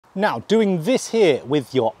Now, doing this here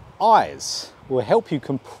with your eyes will help you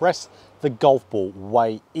compress the golf ball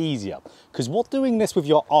way easier. Because what doing this with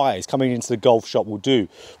your eyes coming into the golf shot will do,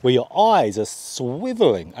 where your eyes are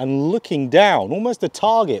swiveling and looking down, almost a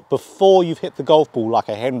target before you've hit the golf ball, like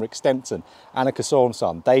a Henrik Stenson, Annika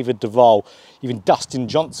Sorensson, David Duval, even Dustin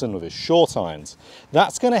Johnson with his short irons.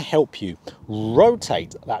 That's going to help you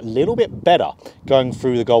rotate that little bit better going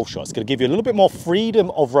through the golf shot. It's going to give you a little bit more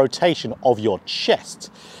freedom of rotation of your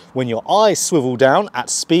chest. When your eyes swivel down at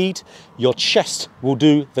speed, your chest will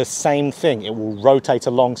do the same thing. It will rotate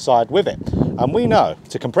alongside with it. And we know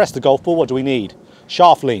to compress the golf ball, what do we need?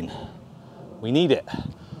 Shaft lean. We need it.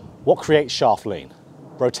 What creates shaft lean?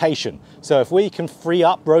 Rotation. So if we can free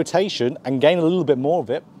up rotation and gain a little bit more of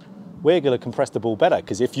it, we're going to compress the ball better.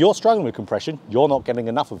 Because if you're struggling with compression, you're not getting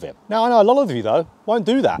enough of it. Now, I know a lot of you, though, won't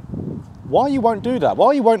do that. Why you won't do that?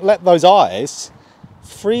 Why you won't let those eyes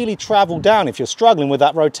freely travel down if you're struggling with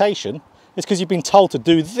that rotation? It's because you've been told to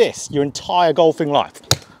do this your entire golfing life.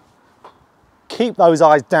 Keep those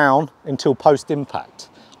eyes down until post-impact.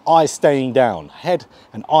 Eyes staying down. Head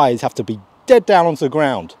and eyes have to be dead down onto the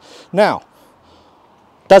ground. Now,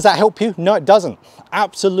 does that help you? No, it doesn't.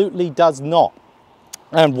 Absolutely does not.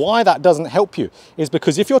 And why that doesn't help you is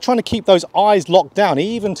because if you're trying to keep those eyes locked down,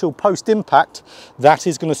 even till post-impact, that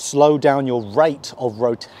is going to slow down your rate of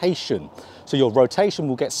rotation. So your rotation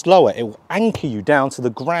will get slower. It will anchor you down to the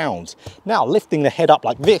ground. Now, lifting the head up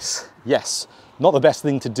like this, yes, not the best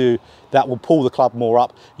thing to do. That will pull the club more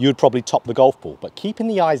up. You'd probably top the golf ball. But keeping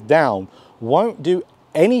the eyes down won't do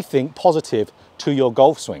anything positive to your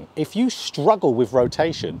golf swing. If you struggle with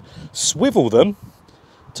rotation, swivel them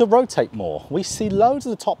to rotate more. We see loads of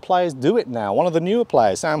the top players do it now. One of the newer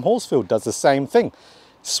players, Sam Horsfield, does the same thing.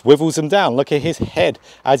 Swivels them down. Look at his head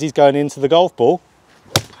as he's going into the golf ball.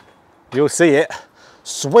 You'll see it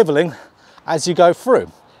swiveling as you go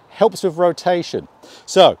through. Helps with rotation.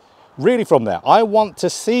 So really from there, I want to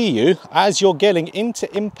see you as you're getting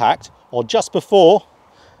into impact or just before,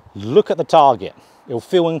 look at the target. It'll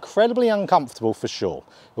feel incredibly uncomfortable for sure.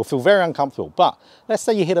 It'll feel very uncomfortable, but let's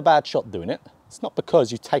say you hit a bad shot doing it. It's not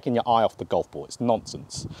because you've taken your eye off the golf ball. It's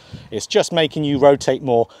nonsense. It's just making you rotate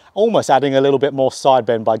more, almost adding a little bit more side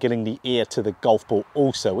bend by getting the ear to the golf ball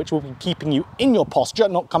also, which will be keeping you in your posture,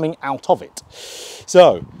 not coming out of it.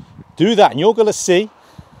 So do that and you're going to see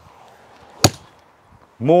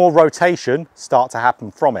more rotation start to happen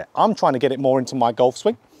from it. I'm trying to get it more into my golf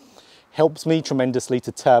swing. Helps me tremendously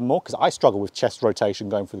to turn more because I struggle with chest rotation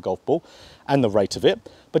going through the golf ball and the rate of it.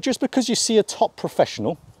 But just because you see a top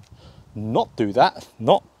professional not do that,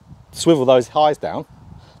 not swivel those eyes down,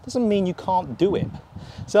 doesn't mean you can't do it.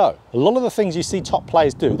 So a lot of the things you see top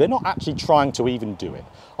players do, they're not actually trying to even do it.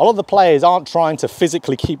 A lot of the players aren't trying to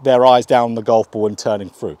physically keep their eyes down on the golf ball and turning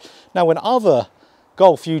through. Now, when other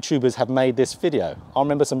golf YouTubers have made this video, I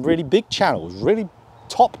remember some really big channels, really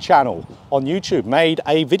top channel on YouTube made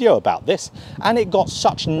a video about this, and it got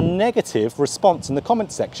such negative response in the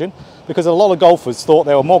comment section because a lot of golfers thought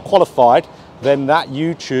they were more qualified than that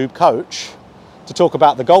YouTube coach to talk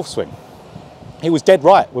about the golf swing. He was dead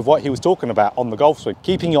right with what he was talking about on the golf swing.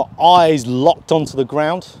 Keeping your eyes locked onto the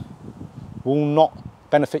ground will not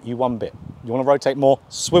benefit you one bit. You want to rotate more,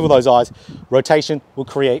 swivel those eyes. Rotation will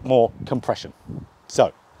create more compression.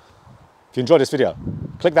 So, if you enjoyed this video,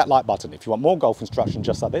 click that like button. If you want more golf instruction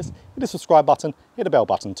just like this, hit the subscribe button, hit the bell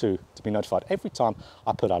button too to be notified every time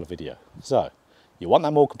I put out a video. So, you want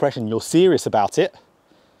that more compression, you're serious about it,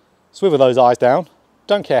 swivel those eyes down,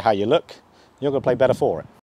 don't care how you look, you're going to play better for it.